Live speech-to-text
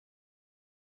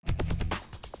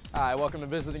Hi, welcome to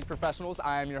Visiting Professionals.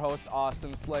 I am your host,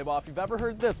 Austin Slabough. If you've ever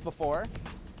heard this before,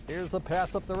 here's a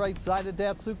pass up the right side.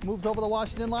 Datsuk moves over the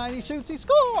Washington line. He shoots. He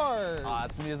scores.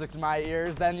 It's music to my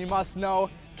ears. Then you must know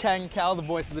Ken Kell, the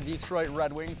voice of the Detroit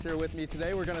Red Wings, here with me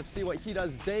today. We're going to see what he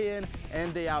does day in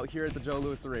and day out here at the Joe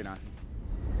Louis Arena.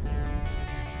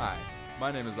 Hi,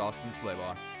 my name is Austin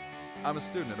Slabough. I'm a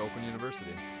student at Open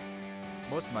University.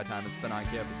 Most of my time is spent on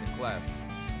campus in class.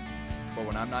 But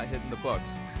when I'm not hitting the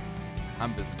books,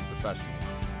 I'm visiting professionals.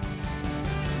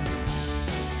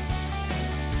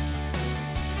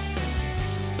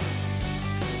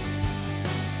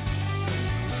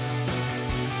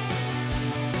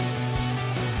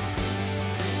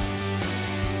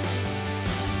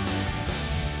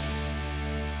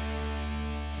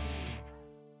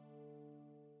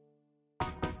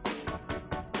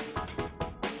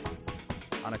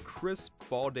 On a crisp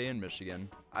fall day in Michigan,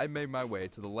 I made my way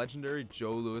to the legendary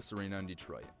Joe Louis Arena in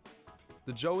Detroit.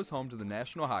 The Joe is home to the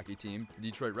national hockey team, the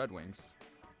Detroit Red Wings.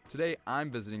 Today, I'm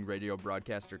visiting radio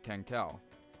broadcaster Ken Kell.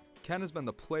 Ken has been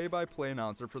the play-by-play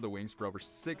announcer for the Wings for over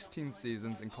 16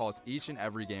 seasons and calls each and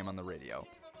every game on the radio.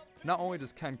 Not only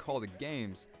does Ken call the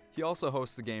games, he also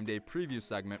hosts the game day preview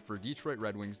segment for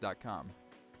DetroitRedWings.com.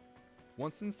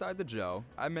 Once inside the Joe,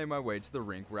 I made my way to the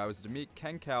rink where I was to meet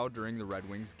Ken Kell during the Red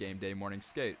Wings game day morning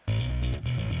skate.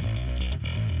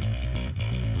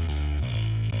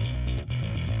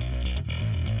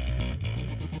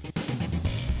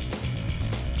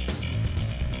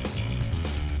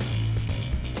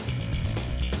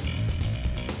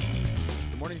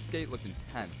 The morning skate looked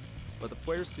intense, but the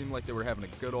players seemed like they were having a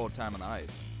good old time on the ice.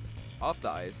 Off the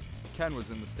ice, Ken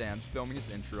was in the stands filming his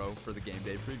intro for the game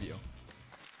day preview.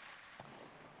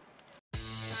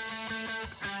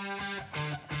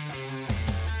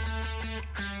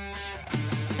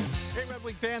 Red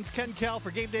Wing fans, Ken Kell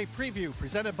for Game Day Preview,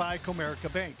 presented by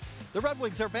Comerica Bank. The Red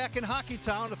Wings are back in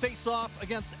Hockeytown to face off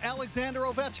against Alexander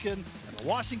Ovechkin and the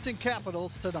Washington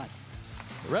Capitals tonight.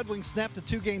 The Red Wings snapped a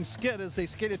two-game skid as they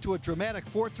skated to a dramatic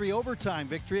 4-3 overtime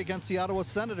victory against the Ottawa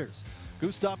Senators.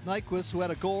 Gustav Nyquist, who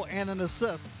had a goal and an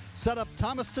assist, set up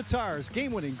Thomas Tatar's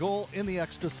game-winning goal in the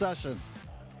extra session.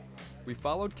 We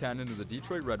followed Ken into the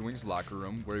Detroit Red Wings locker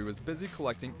room where he was busy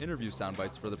collecting interview sound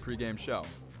bites for the pregame show.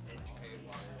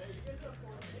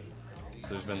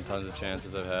 There's been tons of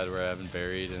chances I've had where I haven't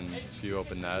buried and a few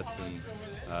open nets, and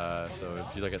so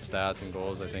if you look at stats and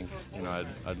goals, I think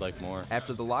I'd like more.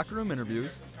 After the locker room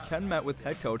interviews, Ken met with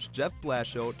head coach Jeff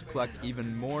Blashill to collect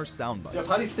even more sound bites. Jeff,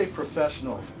 how do you stay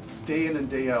professional day in and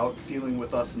day out dealing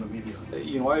with us in the media?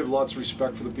 I have lots of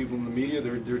respect for the people in the media.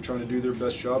 They're trying to do their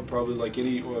best job, probably like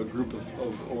any group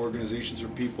of organizations or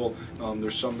people.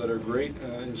 There's some that are great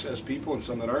as people and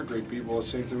some that aren't great people.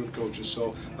 Same thing with coaches.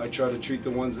 So I try to treat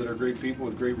the ones that are great people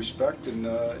with great respect and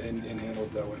handle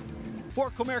it that way.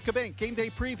 For Comerica Bank Game Day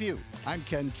Preview, I'm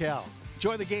Ken Kell.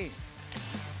 Enjoy the game.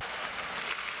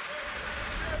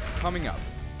 Coming up,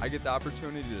 I get the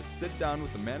opportunity to sit down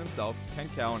with the man himself, Ken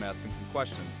Kell, and ask him some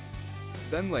questions.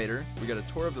 Then later, we get a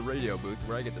tour of the radio booth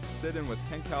where I get to sit in with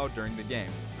Ken Kell during the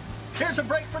game. Here's a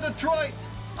break for Detroit.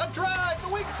 A drive, the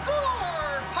Wings score!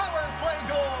 Power play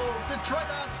goal! Detroit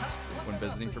on top. When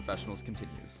Visiting Professionals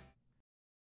continues.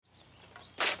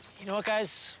 You know what,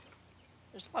 guys?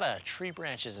 There's a lot of tree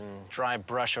branches and dry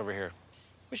brush over here.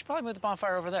 We should probably move the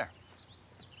bonfire over there.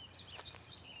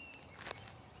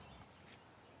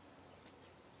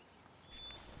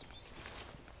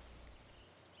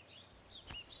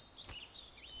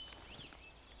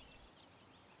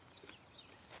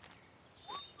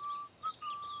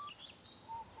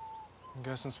 I'm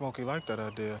guessing Smokey liked that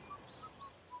idea.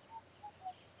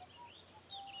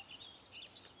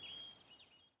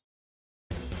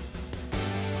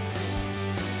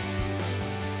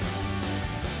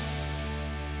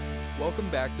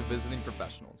 Welcome back to Visiting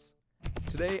Professionals.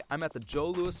 Today, I'm at the Joe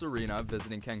Louis Arena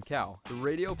visiting Ken Kell, the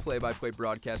radio play-by-play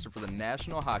broadcaster for the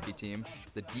national hockey team,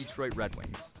 the Detroit Red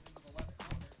Wings.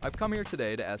 I've come here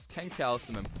today to ask Ken Kell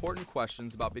some important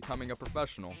questions about becoming a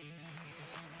professional.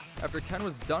 After Ken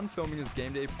was done filming his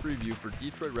game day preview for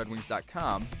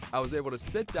DetroitRedWings.com, I was able to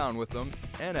sit down with him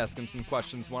and ask him some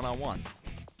questions one-on-one.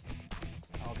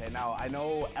 Okay, now I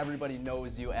know everybody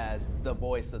knows you as the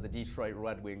voice of the Detroit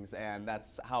Red Wings, and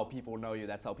that's how people know you,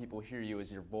 that's how people hear you,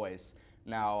 is your voice.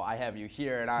 Now I have you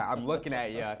here and I'm looking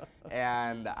at you,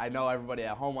 and I know everybody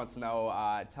at home wants to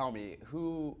know, tell me,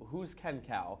 who's Ken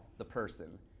Kell, the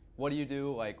person? What do you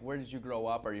do? Like, where did you grow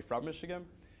up? Are you from Michigan?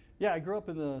 Yeah, I grew up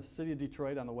in the city of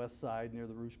Detroit on the west side near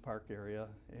the Rouge Park area,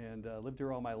 and lived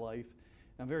here all my life.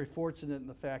 I'm very fortunate in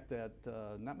the fact that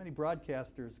not many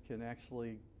broadcasters can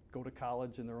actually go to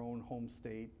college in their own home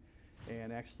state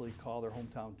and actually call their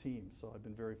hometown team. So I've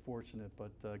been very fortunate,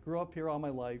 but grew up here all my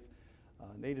life,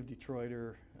 native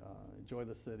Detroiter, enjoy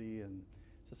the city, and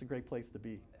it's just a great place to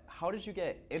be. How did you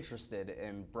get interested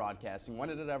in broadcasting? When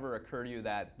did it ever occur to you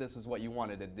that this is what you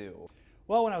wanted to do?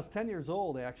 Well, when I was 10 years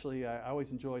old, actually, I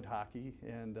always enjoyed hockey,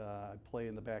 and I'd play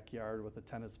in the backyard with a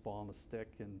tennis ball and a stick,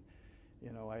 and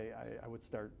I would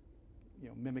start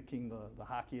mimicking the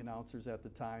hockey announcers at the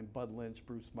time, Bud Lynch,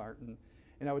 Bruce Martin,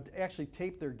 and I would actually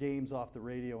tape their games off the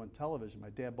radio and television. My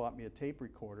dad bought me a tape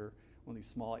recorder, one of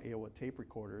these small AOA tape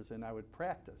recorders, and I would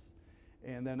practice.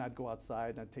 And then I'd go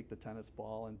outside and I'd take the tennis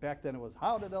ball, and back then it was,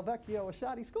 how did El Vecchio a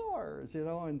shot he scores,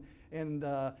 and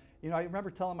I remember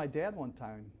telling my dad one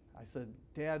time, I said,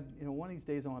 Dad, one of these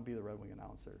days I want to be the Red Wing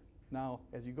announcer. Now,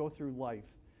 as you go through life,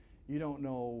 you don't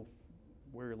know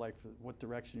what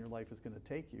direction your life is going to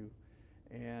take you,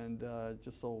 and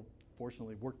just so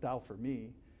fortunately worked out for me,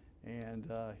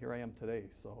 and here I am today.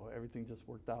 So everything just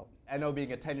worked out. I know,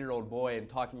 being a 10-year-old boy and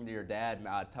talking to your dad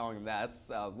and telling him that's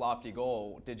a lofty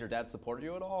goal, did your dad support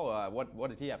you at all? What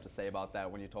did he have to say about that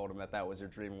when you told him that was your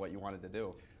dream and what you wanted to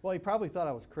do? Well, he probably thought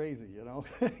I was crazy,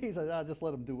 He said, just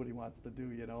let him do what he wants to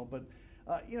do, But,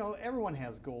 everyone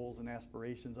has goals and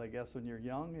aspirations, I guess, when you're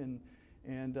young.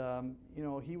 And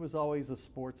he was always a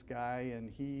sports guy, and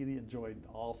he enjoyed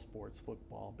all sports,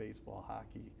 football, baseball,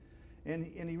 hockey. And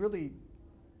he really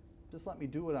just let me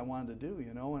do what I wanted to do,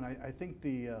 And I think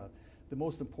the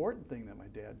most important thing that my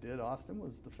dad did, Austin,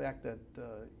 was the fact that,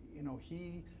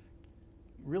 he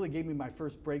really gave me my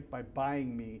first break by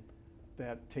buying me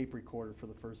that tape recorder for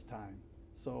the first time.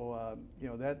 So,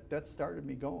 that started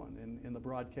me going in the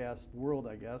broadcast world,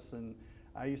 I guess. And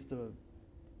I used to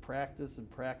practice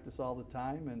all the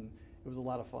time, and it was a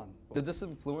lot of fun. Did this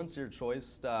influence your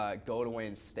choice to go to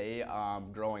Wayne State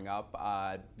growing up,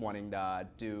 wanting to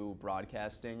do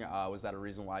broadcasting? Was that a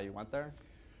reason why you went there?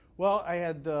 Well, I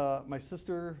had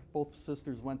both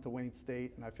sisters went to Wayne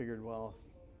State, and I figured, well,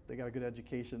 if they got a good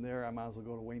education there, I might as well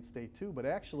go to Wayne State too. But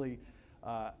actually,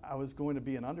 I was going to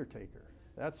be an undertaker.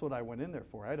 That's what I went in there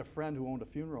for. I had a friend who owned a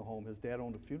funeral home. His dad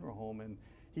owned a funeral home, and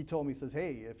he told me, he says,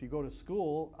 hey, if you go to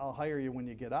school, I'll hire you when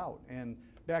you get out. And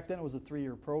back then it was a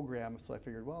 3-year program, so I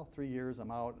figured, well, 3 years,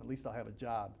 I'm out, at least I'll have a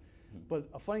job. But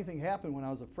a funny thing happened when I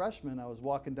was a freshman. I was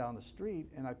walking down the street,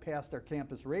 and I passed our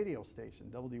campus radio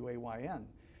station, WAYN.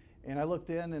 And I looked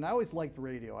in, and I always liked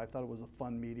radio. I thought it was a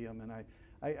fun medium, and I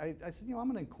said, I'm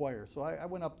going to inquire. So I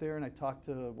went up there, and I talked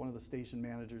to one of the station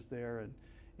managers there, and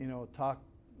talked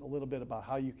a little bit about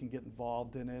how you can get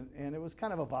involved in it. And it was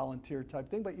kind of a volunteer type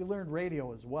thing, but you learned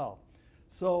radio as well.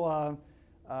 So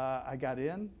I got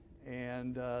in,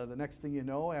 and the next thing you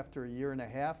know, after a year and a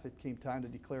half, it came time to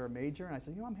declare a major. And I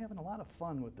said, I'm having a lot of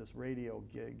fun with this radio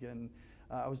gig. And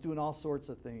I was doing all sorts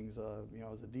of things. I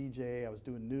was a DJ, I was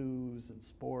doing news and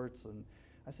sports. And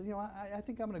I said, I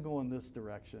think I'm going to go in this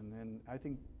direction. And I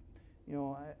think,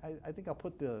 I think I'll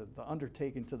put the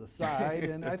undertaking to the side,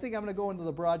 and I think I'm going to go into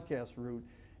the broadcast route.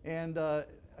 And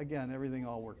again, everything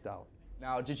all worked out.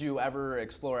 Now, did you ever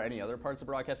explore any other parts of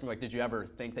broadcasting? Like, did you ever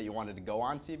think that you wanted to go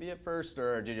on TV at first,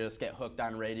 or did you just get hooked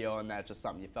on radio and that's just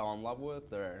something you fell in love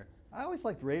with? Or? I always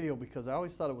liked radio because I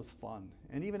always thought it was fun.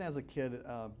 And even as a kid,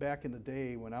 back in the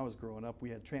day when I was growing up, we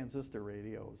had transistor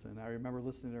radios, and I remember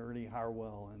listening to Ernie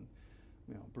Harwell and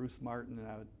Bruce Martin, and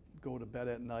I would go to bed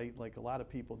at night like a lot of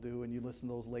people do, and you listen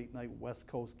to those late night West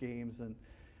Coast games, and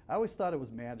I always thought it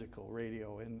was magical,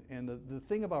 radio. And the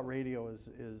thing about radio is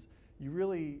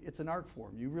it's an art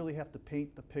form. You really have to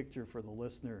paint the picture for the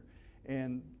listener.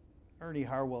 And Ernie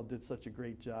Harwell did such a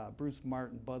great job. Bruce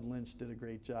Martin, Bud Lynch did a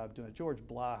great job doing it. George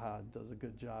Blaha does a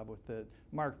good job with it.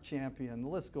 Mark Champion, the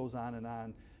list goes on.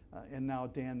 And now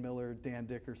Dan Miller, Dan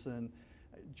Dickerson,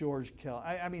 George Kell.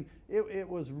 I mean, it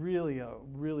was really a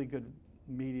really good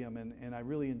medium, and I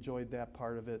really enjoyed that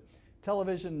part of it.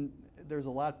 Television, there's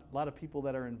a lot of people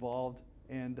that are involved,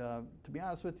 and to be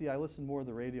honest with you, I listen more to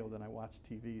the radio than I watch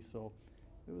TV, so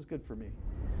it was good for me.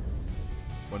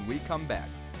 When we come back,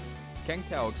 Ken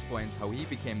Kell explains how he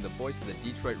became the voice of the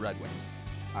Detroit Red Wings.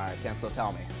 All right, Ken, so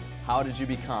tell me, how did you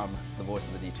become the voice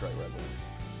of the Detroit Red Wings?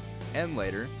 And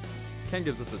later, Ken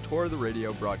gives us a tour of the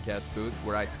radio broadcast booth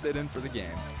where I sit in for the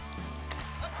game.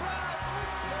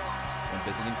 When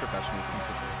visiting professionals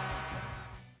continues.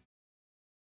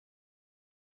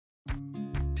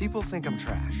 People think I'm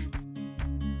trash,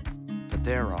 but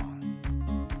they're wrong.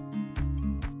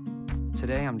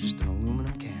 Today I'm just an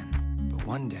aluminum can, but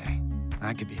one day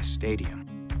I could be a stadium.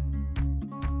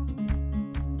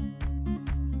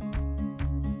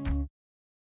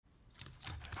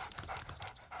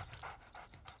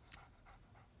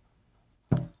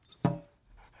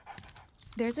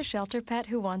 There's a shelter pet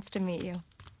who wants to meet you.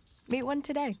 Meet one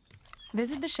today.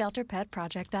 Visit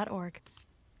theshelterpetproject.org.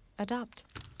 Adopt.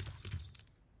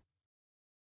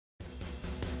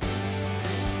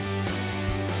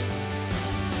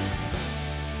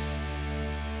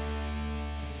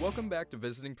 Welcome back to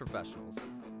Visiting Professionals.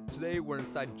 Today we're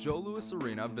inside Joe Louis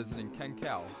Arena visiting Ken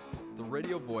Kal, the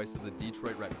radio voice of the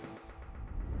Detroit Red Wings.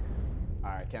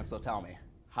 All right, Ken, so tell me,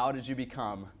 how did you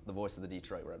become the voice of the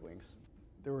Detroit Red Wings?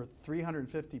 There were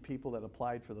 350 people that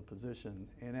applied for the position,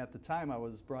 and at the time I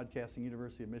was broadcasting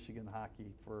University of Michigan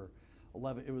hockey for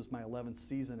it was my 11th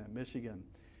season at Michigan.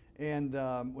 And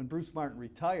when Bruce Martin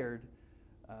retired,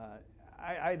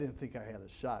 I didn't think I had a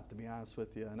shot, to be honest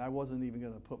with you, and I wasn't even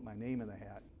going to put my name in the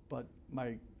hat. But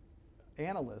my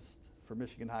analyst for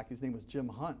Michigan hockey, his name was Jim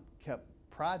Hunt, kept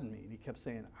prodding me, and he kept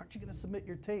saying, "Aren't you going to submit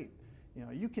your tape? You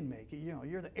know, you can make it. You know,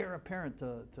 you're the heir apparent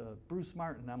to Bruce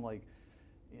Martin." I'm like,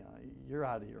 you know, you're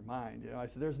out of your mind. You know, I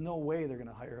said, there's no way they're going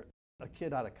to hire a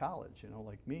kid out of college, you know,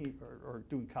 like me, or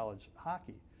doing college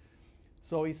hockey.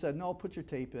 So he said, no, put your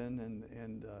tape in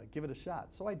and give it a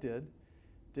shot. So I did.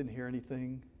 Didn't hear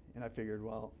anything, and I figured,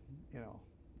 well, you know,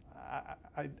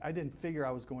 I didn't figure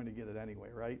I was going to get it anyway,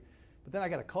 right? But then I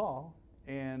got a call,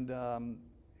 and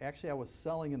actually I was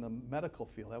selling in the medical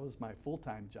field. That was my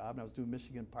full-time job, and I was doing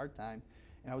Michigan part-time,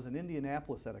 and I was in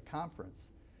Indianapolis at a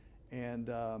conference,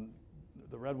 and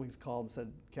the Red Wings called and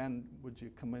said, "Ken, would you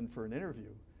come in for an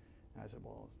interview?" And I said,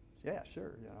 well, yeah,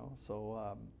 sure, you know.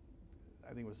 So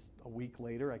I think it was a week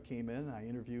later I came in and I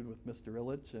interviewed with Mr.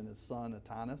 Illich and his son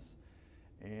Atanas,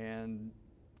 and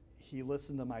he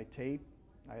listened to my tape.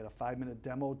 I had a 5-minute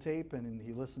demo tape, and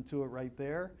he listened to it right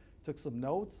there, took some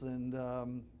notes, and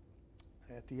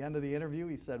at the end of the interview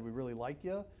he said, "We really like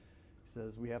you." He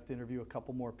says, "We have to interview a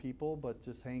couple more people, but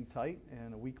just hang tight."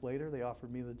 And a week later they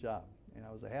offered me the job. And I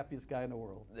was the happiest guy in the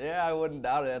world. Yeah, I wouldn't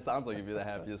doubt it. It sounds like you'd be the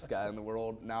happiest guy in the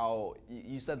world. Now,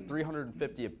 you said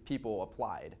 350 people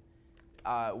applied.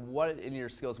 What, in your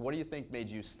skills, what do you think made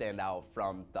you stand out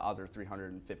from the other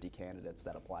 350 candidates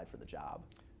that applied for the job?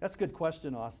 That's a good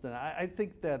question, Austin. I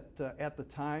think that at the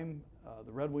time,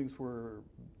 the Red Wings were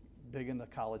big into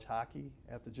college hockey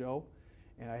at the Joe,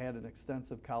 and I had an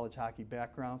extensive college hockey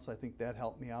background, so I think that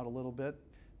helped me out a little bit.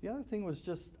 The other thing was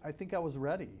just, I think I was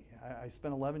ready. I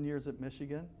spent 11 years at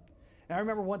Michigan. And I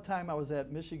remember one time I was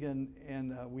at Michigan,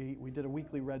 and we did a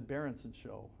weekly Red Berenson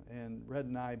show. And Red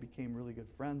and I became really good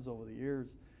friends over the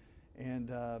years.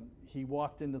 And he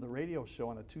walked into the radio show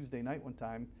on a Tuesday night one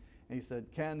time, and he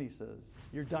said, "Ken," he says,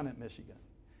 "you're done at Michigan."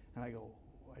 And I go,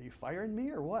 "Are you firing me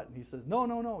or what?" And he says, "No,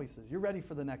 no, no." He says, "You're ready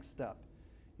for the next step."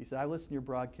 He said, "I listen to your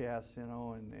broadcast, you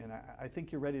know, and I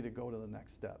think you're ready to go to the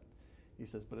next step." He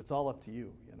says, "But it's all up to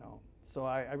you, you know." So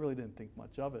I really didn't think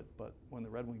much of it, but when the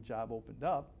Red Wing job opened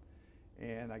up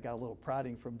and I got a little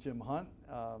prodding from Jim Hunt,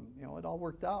 you know, it all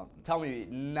worked out. Tell me,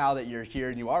 now that you're here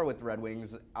and you are with the Red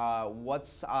Wings, what's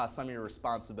some of your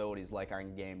responsibilities like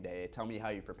on game day? Tell me how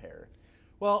you prepare.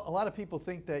 Well, a lot of people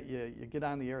think that you get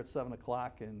on the air at 7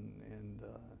 o'clock and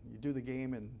you do the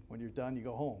game, and when you're done, you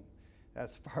go home.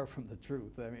 That's far from the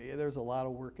truth. I mean, there's a lot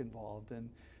of work involved, and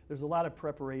there's a lot of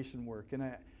preparation work.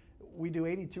 And we do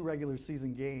 82 regular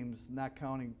season games, not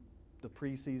counting the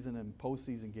preseason and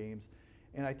postseason games.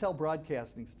 And I tell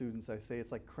broadcasting students, I say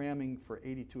it's like cramming for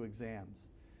 82 exams.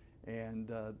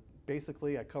 And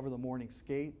basically, I cover the morning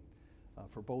skate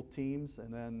for both teams,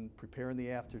 and then prepare in the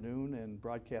afternoon and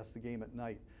broadcast the game at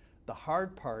night. The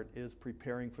hard part is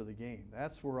preparing for the game.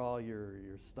 That's where all your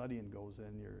studying goes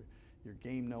in, your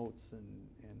game notes and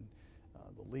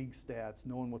the league stats,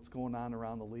 knowing what's going on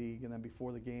around the league. And then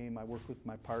before the game, I work with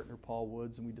my partner, Paul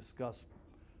Woods, and we discuss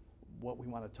what we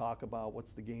want to talk about,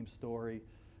 what's the game story.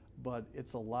 But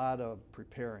it's a lot of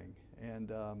preparing. And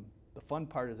the fun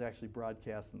part is actually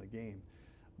broadcasting the game.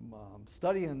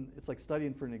 Studying, it's like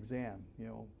studying for an exam. You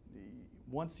know,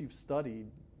 once you've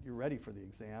studied, you're ready for the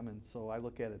exam. And so I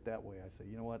look at it that way. I say,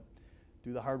 you know what,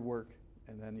 do the hard work,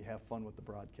 and then you have fun with the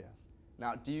broadcast.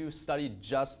 Now, do you study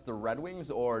just the Red Wings,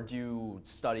 or do you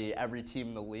study every team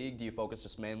in the league? Do you focus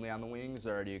just mainly on the Wings,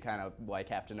 or do you kind of like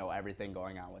have to know everything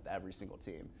going on with every single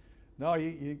team? No,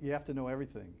 you have to know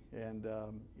everything. And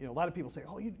you know, a lot of people say,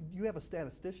 "Oh, you have a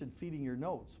statistician feeding your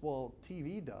notes." Well,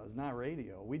 TV does, not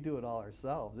radio. We do it all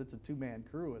ourselves. It's a two-man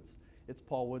crew. It's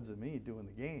Paul Woods and me doing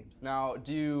the games. Now,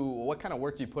 what kind of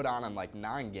work do you put on like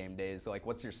non-game days? Like,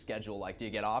 what's your schedule like? Do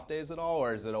you get off days at all,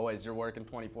 or is it always you're working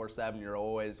 24/7? You're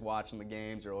always watching the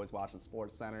games. You're always watching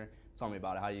Sports Center. Tell me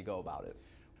about it. How do you go about it?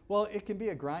 Well, it can be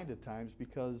a grind at times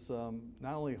because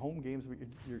not only home games, but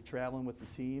you're traveling with the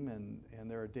team, and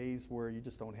there are days where you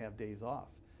just don't have days off.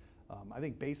 I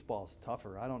think baseball's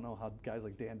tougher. I don't know how guys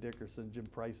like Dan Dickerson, Jim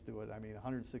Price do it. I mean,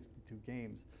 162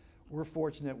 games. we're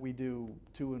fortunate we do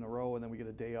 2 in a row and then we get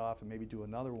a day off and maybe do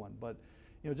another one. But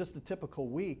just a typical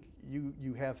week,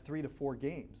 you have 3 to 4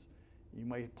 games. You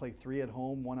might play 3 at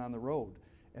home, 1 on the road.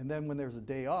 And then when there's a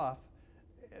day off,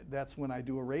 that's when I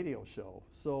do a radio show.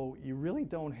 So you really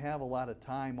don't have a lot of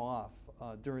time off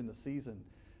during the season.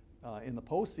 In the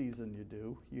postseason you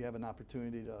do. You have an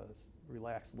opportunity to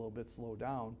relax a little bit, slow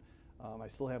down. I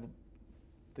still have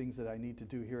things that I need to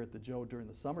do here at the Joe during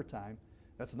the summertime.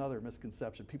 That's another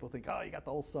misconception. People think, oh, you got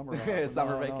the whole summer off.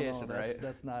 Summer vacation, right?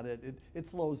 That's not it. It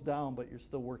slows down, but you're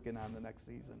still working on the next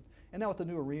season. And now with the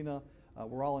new arena,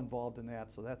 we're all involved in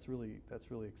that, so that's really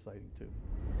exciting too.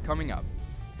 Coming up,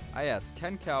 I asked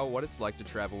Ken Cal what it's like to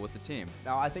travel with the team.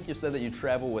 Now, I think you said that you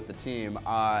travel with the team.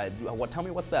 Tell me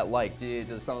what's that like? Do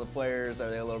some of the players, are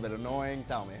they a little bit annoying?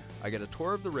 Tell me. I get a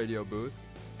tour of the radio booth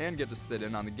and get to sit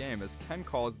in on the game as Ken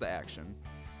calls the action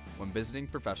when Visiting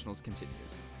Professionals continues.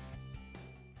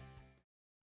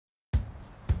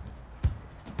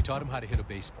 You taught him how to hit a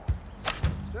baseball,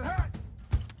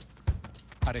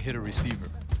 how to hit a receiver,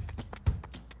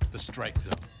 the strike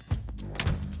zone,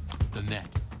 the net.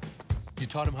 You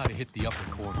taught him how to hit the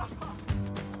upper corner.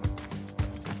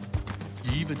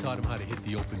 You even taught him how to hit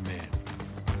the open man.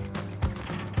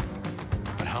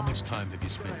 But how much time have you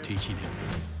spent teaching him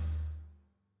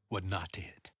what not to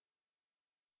hit?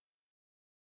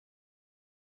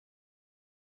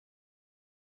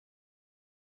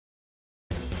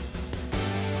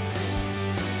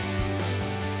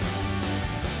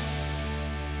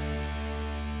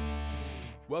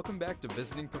 Welcome back to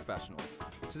Visiting Professionals.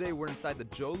 Today we're inside the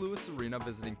Joe Louis Arena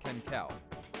visiting Ken Cal,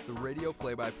 the radio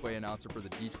play-by-play announcer for the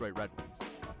Detroit Red Wings.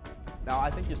 Now,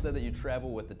 I think you said that you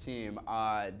travel with the team.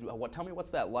 Tell me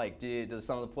what's that like? Do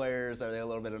some of the players, are they a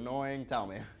little bit annoying? Tell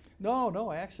me.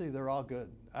 No, actually they're all good.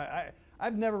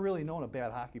 I've never really known a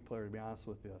bad hockey player, to be honest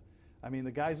with you. I mean,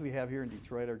 the guys we have here in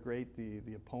Detroit are great. The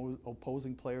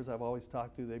opposing players I've always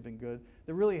talked to, they've been good.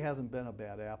 There really hasn't been a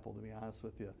bad apple, to be honest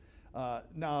with you.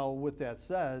 Now, with that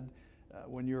said,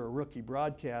 when you're a rookie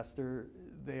broadcaster,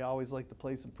 they always like to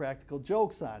play some practical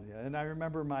jokes on you. And I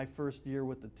remember my first year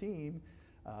with the team,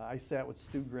 I sat with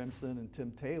Stu Grimson and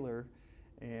Tim Taylor,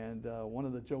 and one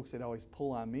of the jokes they'd always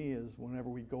pull on me is whenever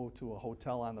we go to a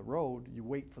hotel on the road, you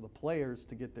wait for the players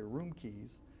to get their room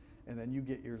keys, and then you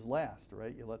get yours last,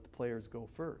 right? You let the players go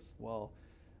first. Well,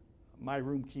 my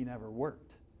room key never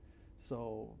worked.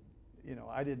 So,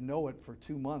 I didn't know it for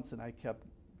 2 months, and I kept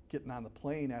getting on the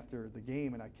plane after the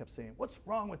game, and I kept saying, what's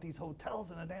wrong with these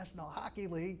hotels in the National Hockey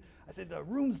League? I said, the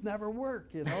rooms never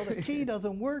work, the key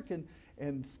doesn't work.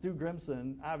 And Stu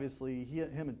Grimson, obviously,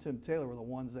 him and Tim Taylor were the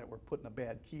ones that were putting a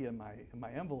bad key in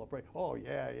my envelope, right? Oh,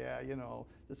 yeah,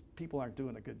 just people aren't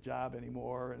doing a good job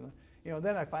anymore. And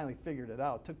then I finally figured it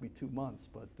out. It took me 2 months,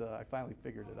 but I finally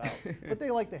figured it out. But they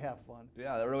like to have fun.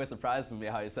 Yeah, that really surprises me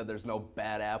how you said there's no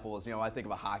bad apples. I think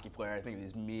of a hockey player, I think of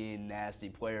these mean, nasty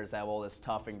players that have all this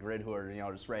tough and grit who are,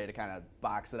 just ready to kind of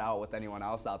box it out with anyone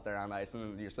else out there on ice.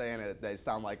 And you're saying they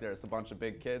sound like there's a bunch of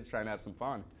big kids trying to have some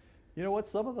fun. You know what?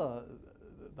 Some of the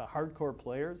hardcore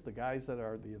players, the guys that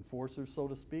are the enforcers, so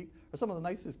to speak, are some of the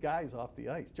nicest guys off the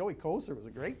ice. Joey Koser was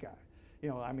a great guy.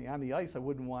 On the ice, I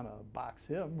wouldn't want to box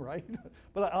him, right?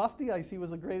 But off the ice, he was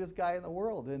the greatest guy in the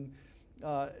world. And,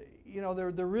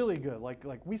 they're really good.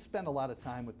 Like we spend a lot of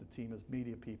time with the team as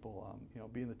media people,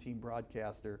 being the team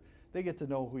broadcaster. They get to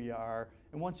know who you are.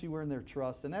 And once you earn their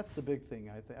trust, and that's the big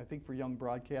thing, I think for young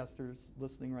broadcasters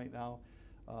listening right now,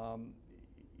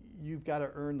 you've got to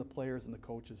earn the players and the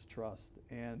coaches' trust.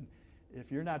 And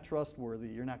if you're not trustworthy,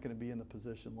 you're not going to be in the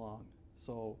position long.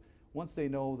 So once they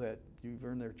know that you've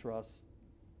earned their trust,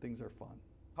 things are fun.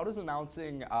 How does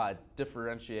announcing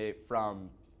differentiate from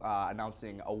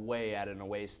announcing away at an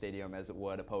away stadium as it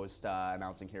would opposed to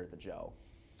announcing here at the Joe?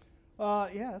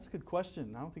 Yeah, that's a good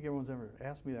question. I don't think everyone's ever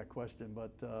asked me that question,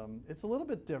 but it's a little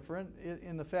bit different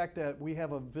in the fact that we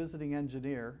have a visiting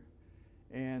engineer,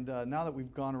 and now that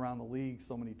we've gone around the league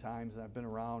so many times and I've been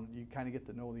around, you kind of get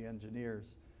to know the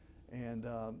engineers, and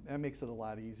that makes it a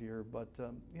lot easier. But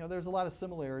there's a lot of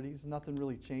similarities. Nothing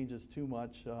really changes too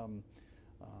much.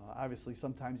 Obviously,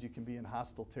 sometimes you can be in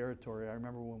hostile territory. I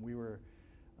remember when we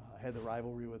had the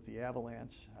rivalry with the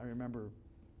Avalanche. I remember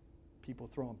people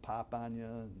throwing pop on you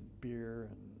and beer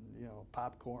and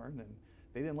popcorn, and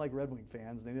they didn't like Red Wing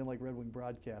fans. They didn't like Red Wing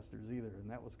broadcasters either, and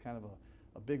that was kind of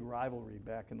a big rivalry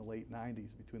back in the late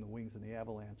 '90s between the Wings and the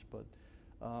Avalanche. But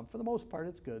for the most part,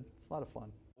 it's good. It's a lot of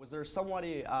fun. Was there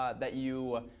somebody that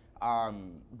you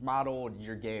modeled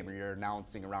your game or your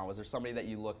announcing around? Was there somebody that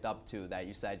you looked up to that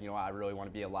you said, I really want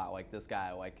to be a lot like this guy,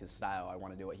 I like his style, I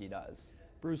want to do what he does?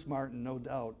 Bruce Martin, no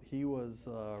doubt. He was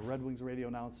Red Wings radio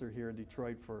announcer here in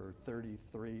Detroit for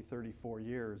 33, 34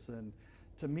 years. And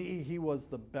to me, he was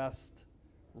the best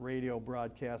radio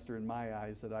broadcaster in my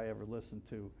eyes that I ever listened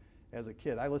to as a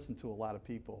kid. I listened to a lot of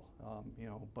people, you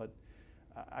know, but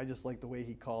I just liked the way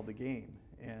he called the game.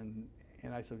 And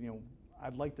I said, you know,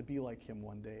 I'd like to be like him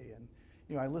one day. And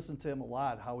you know, I listened to him a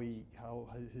lot, how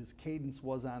his cadence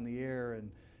was on the air,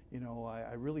 and you know,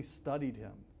 I really studied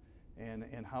him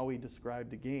and how he described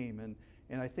the game.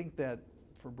 And I think that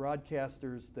for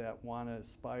broadcasters that want to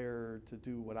aspire to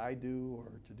do what I do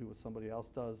or to do what somebody else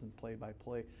does and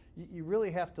play-by-play, you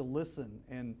really have to listen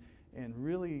and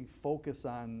really focus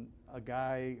on a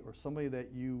guy or somebody that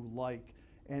you like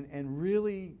and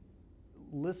really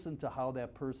listen to how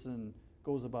that person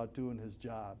goes about doing his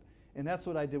job. And that's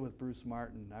what I did with Bruce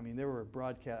Martin. I mean, there were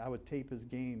broadcasts, I would tape his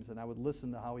games and I would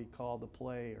listen to how he called the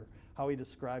play or how he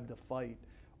described a fight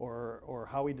or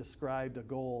how he described a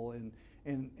goal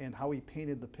and how he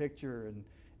painted the picture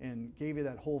and gave you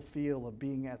that whole feel of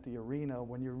being at the arena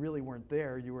when you really weren't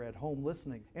there, you were at home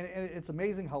listening. And it's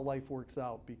amazing how life works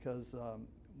out because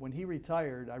when he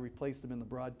retired, I replaced him in the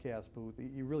broadcast booth.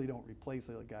 You really don't replace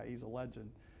a guy, he's a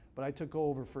legend. But I took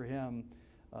over for him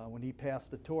when he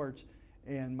passed the torch.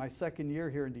 And my second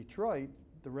year here in Detroit,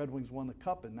 the Red Wings won the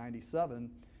Cup in '97,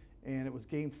 and it was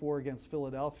Game 4 against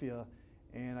Philadelphia,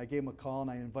 and I gave him a call and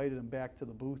I invited him back to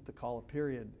the booth to call a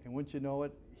period. And wouldn't you know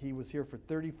it, he was here for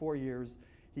 34 years.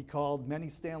 He called many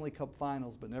Stanley Cup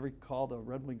finals, but never called a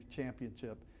Red Wings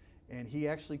championship. And he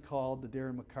actually called the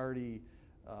Darren McCarty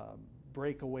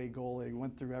breakaway goal. He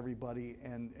went through everybody,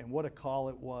 and what a call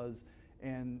it was.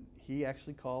 And he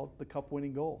actually called the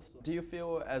cup-winning goals. Do you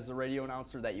feel as a radio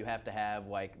announcer that you have to have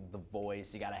like the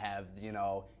voice, you gotta have, you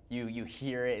know, you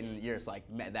hear it and you're just like,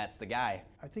 man, that's the guy?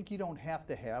 I think you don't have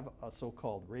to have a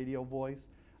so-called radio voice.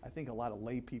 I think a lot of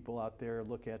lay people out there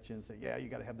look at you and say, yeah, you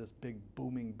gotta have this big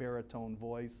booming baritone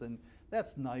voice, and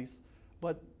that's nice,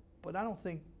 but I don't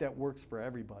think that works for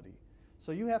everybody.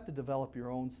 So you have to develop your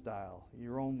own style,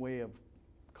 your own way of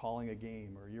calling a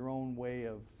game, or your own way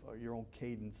of your own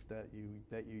cadence that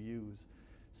you use.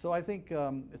 So I think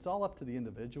it's all up to the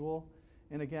individual.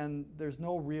 And again, there's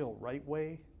no real right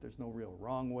way, there's no real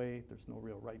wrong way, there's no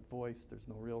real right voice, there's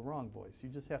no real wrong voice. You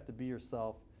just have to be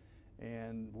yourself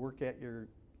and work at your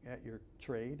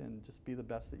trade and just be the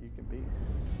best that you can be.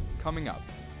 Coming up,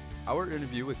 our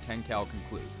interview with Ken Cal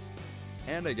concludes,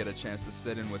 and I get a chance to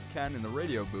sit in with Ken in the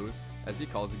radio booth as he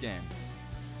calls a game.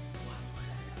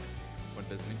 When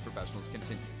Visiting Professionals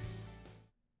continues.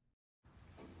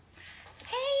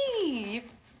 Hey,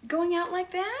 going out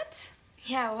like that?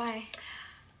 Yeah, why?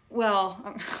 Well,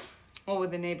 what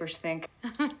would the neighbors think?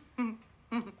 I see you!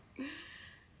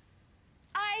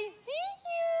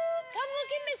 Come look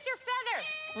at Mr. Feather.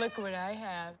 Look what I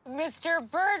have. Mr.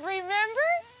 Bird, remember?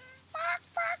 Bark,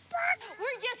 bark, bark.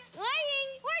 We're just playing.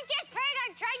 We're just playing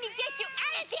on trying to get you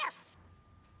out of here.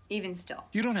 Even still.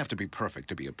 You don't have to be perfect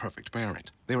to be a perfect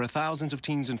parent. There are thousands of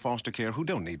teens in foster care who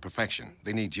don't need perfection.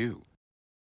 They need you.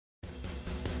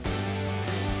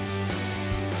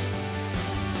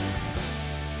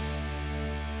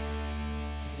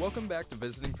 Welcome back to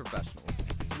Visiting Professionals.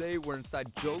 Today we're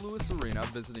inside Joe Louis Arena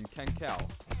visiting Ken Cal,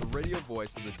 the radio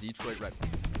voice of the Detroit Red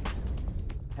Wings.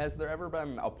 Has there ever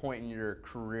been a point in your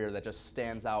career that just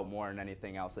stands out more than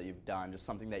anything else that you've done, just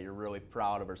something that you're really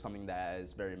proud of or something that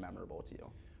is very memorable to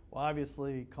you? Well,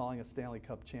 obviously calling a Stanley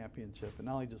Cup championship, and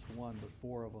not only just one, but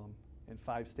 4 of them, and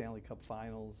 5 Stanley Cup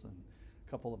finals and a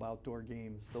couple of outdoor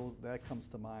games, that comes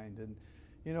to mind. And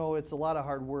you know, it's a lot of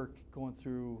hard work going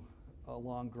through a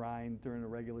long grind during the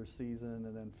regular season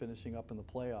and then finishing up in the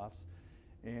playoffs.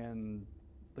 And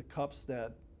the cups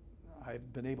that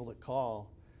I've been able to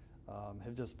call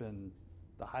have just been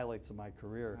the highlights of my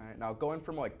career. All right, now going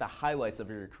from like the highlights of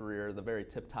your career, the very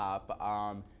tip top,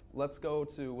 let's go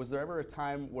to, was there ever a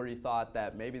time where you thought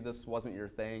that maybe this wasn't your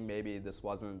thing, maybe this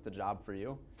wasn't the job for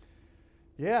you?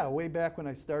 Yeah, way back when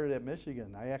I started at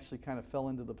Michigan, I actually kind of fell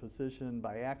into the position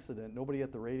by accident. Nobody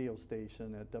at the radio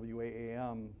station at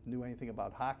WAAM knew anything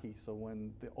about hockey, so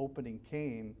when the opening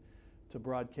came to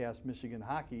broadcast Michigan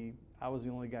hockey, I was the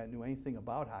only guy that knew anything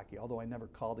about hockey, although I never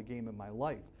called a game in my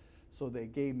life. So they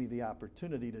gave me the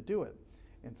opportunity to do it.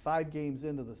 And 5 games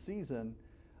into the season,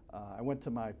 I went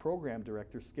to my program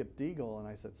director, Skip Deagle, and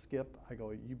I said, Skip, I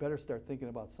go, you better start thinking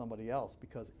about somebody else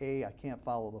because A, I can't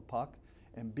follow the puck,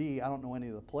 and B, I don't know any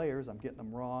of the players, I'm getting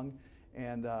them wrong,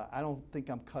 and I don't think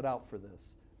I'm cut out for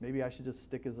this. Maybe I should just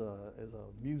stick as a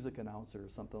music announcer or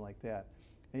something like that.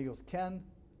 And he goes, Ken,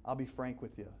 I'll be frank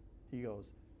with you. He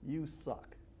goes, you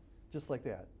suck. Just like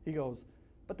that. He goes,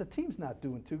 but the team's not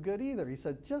doing too good either. He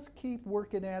said, just keep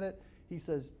working at it. he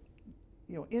says,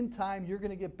 you know, in time you're going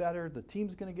to get better, the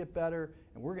team's going to get better,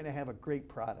 and we're going to have a great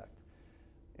product.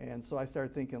 And so I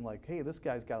started thinking like, hey, this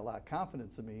guy's got a lot of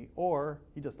confidence in me, or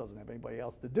he just doesn't have anybody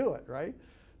else to do it, right?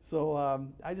 So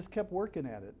I just kept working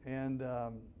at it, and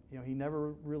you know, he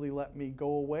never really let me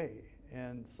go away.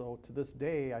 And so to this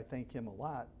day, I thank him a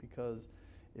lot, because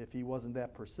if he wasn't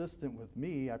that persistent with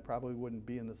me, I probably wouldn't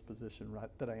be in this position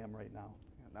that I am right now.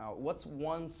 Now, what's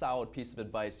one solid piece of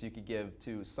advice you could give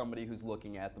to somebody who's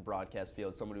looking at the broadcast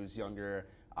field, somebody who's younger,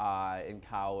 in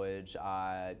college,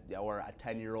 or a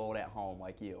 10-year-old at home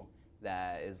like you,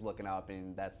 that is looking up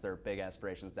and that's their big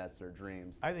aspirations, that's their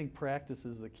dreams? I think practice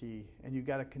is the key, and you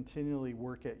got to continually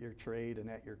work at your trade and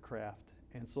at your craft.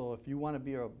 And so if you want to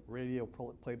be a radio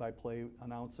play-by-play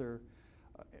announcer,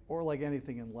 or like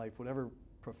anything in life, whatever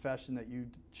profession that you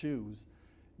choose,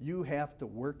 you have to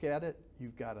work at it.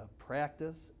 You've got to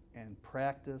practice and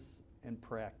practice and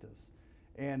practice.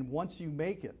 And once you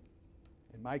make it,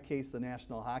 in my case, the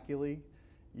National Hockey League,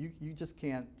 you just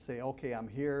can't say, okay, I'm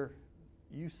here.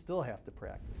 You still have to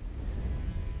practice.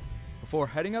 Before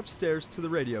heading upstairs to the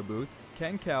radio booth,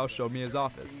 Ken Cal showed me his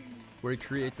office, where he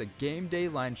creates a game day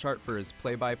line chart for his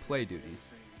play-by-play duties.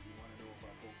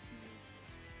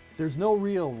 There's no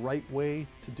real right way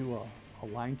to do a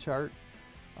line chart.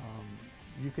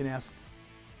 You can ask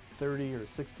 30 or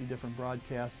 60 different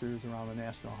broadcasters around the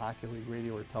National Hockey League,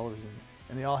 radio or television,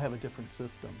 and they all have a different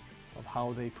system of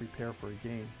how they prepare for a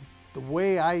game. The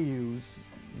way I use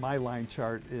my line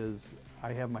chart is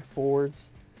I have my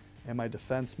forwards and my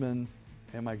defensemen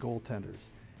and my goaltenders.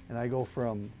 And I go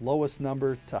from lowest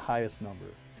number to highest number.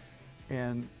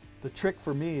 And the trick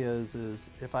for me is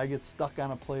if I get stuck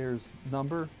on a player's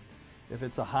number, if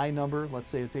it's a high number, let's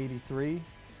say it's 83,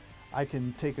 I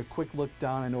can take a quick look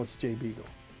down, I know it's Jay Beagle.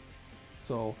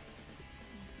 So,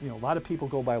 you know, a lot of people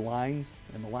go by lines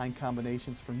and the line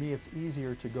combinations. For me, it's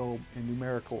easier to go in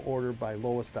numerical order by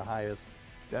lowest to highest.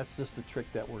 That's just the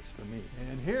trick that works for me.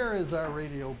 And here is our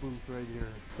radio booth right here.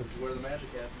 This is where the magic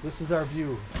happens. This is our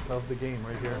view of the game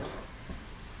right here.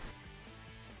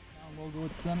 Logo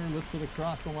at center, lifts it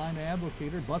across the line to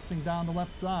Advocator, busting down the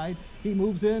left side. He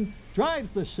moves in,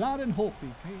 drives the shot, and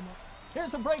Holtby came up.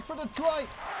 Here's a break for Detroit.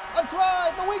 A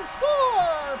drive, the Wings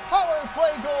score! Power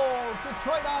play goal!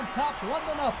 Detroit on top,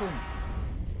 1-0.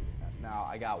 Now,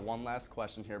 I got one last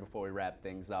question here before we wrap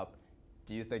things up.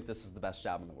 Do you think this is the best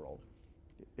job in the world?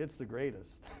 It's the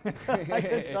greatest. I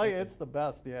can tell you it's the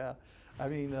best, yeah. I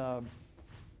mean,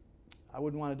 I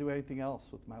wouldn't want to do anything else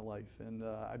with my life. And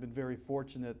I've been very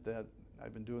fortunate that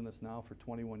I've been doing this now for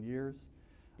 21 years.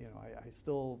 You know, I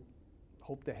still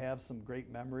hope to have some great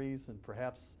memories and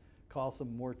perhaps call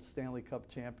some more Stanley Cup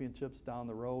championships down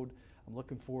the road. I'm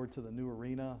looking forward to the new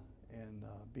arena and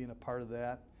being a part of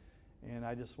that. And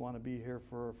I just want to be here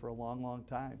for a long, long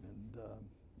time.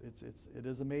 And it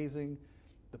is amazing.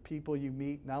 The people you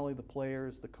meet, not only the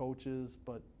players, the coaches,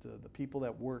 but the people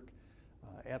that work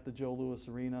at the Joe Louis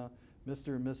Arena.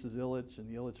 Mr. and Mrs. Ilitch and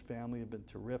the Ilitch family have been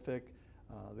terrific.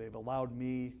 They've allowed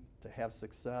me to have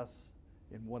success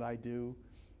in what I do.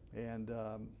 And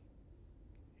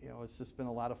you know, it's just been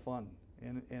a lot of fun.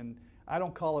 And I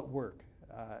don't call it work.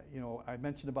 You know, I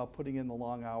mentioned about putting in the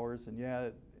long hours, and yeah,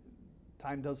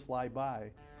 time does fly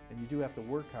by, and you do have to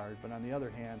work hard. But on the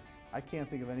other hand, I can't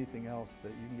think of anything else that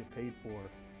you can get paid for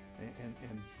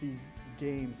and see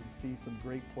games and see some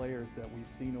great players that we've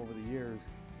seen over the years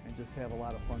and just have a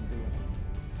lot of fun doing it.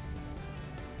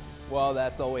 Well,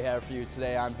 that's all we have for you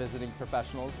today on Visiting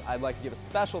Professionals. I'd like to give a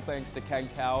special thanks to Ken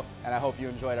Cal, and I hope you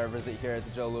enjoyed our visit here at the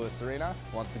Joe Louis Arena.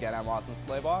 Once again, I'm Austin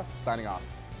Slabough, signing off.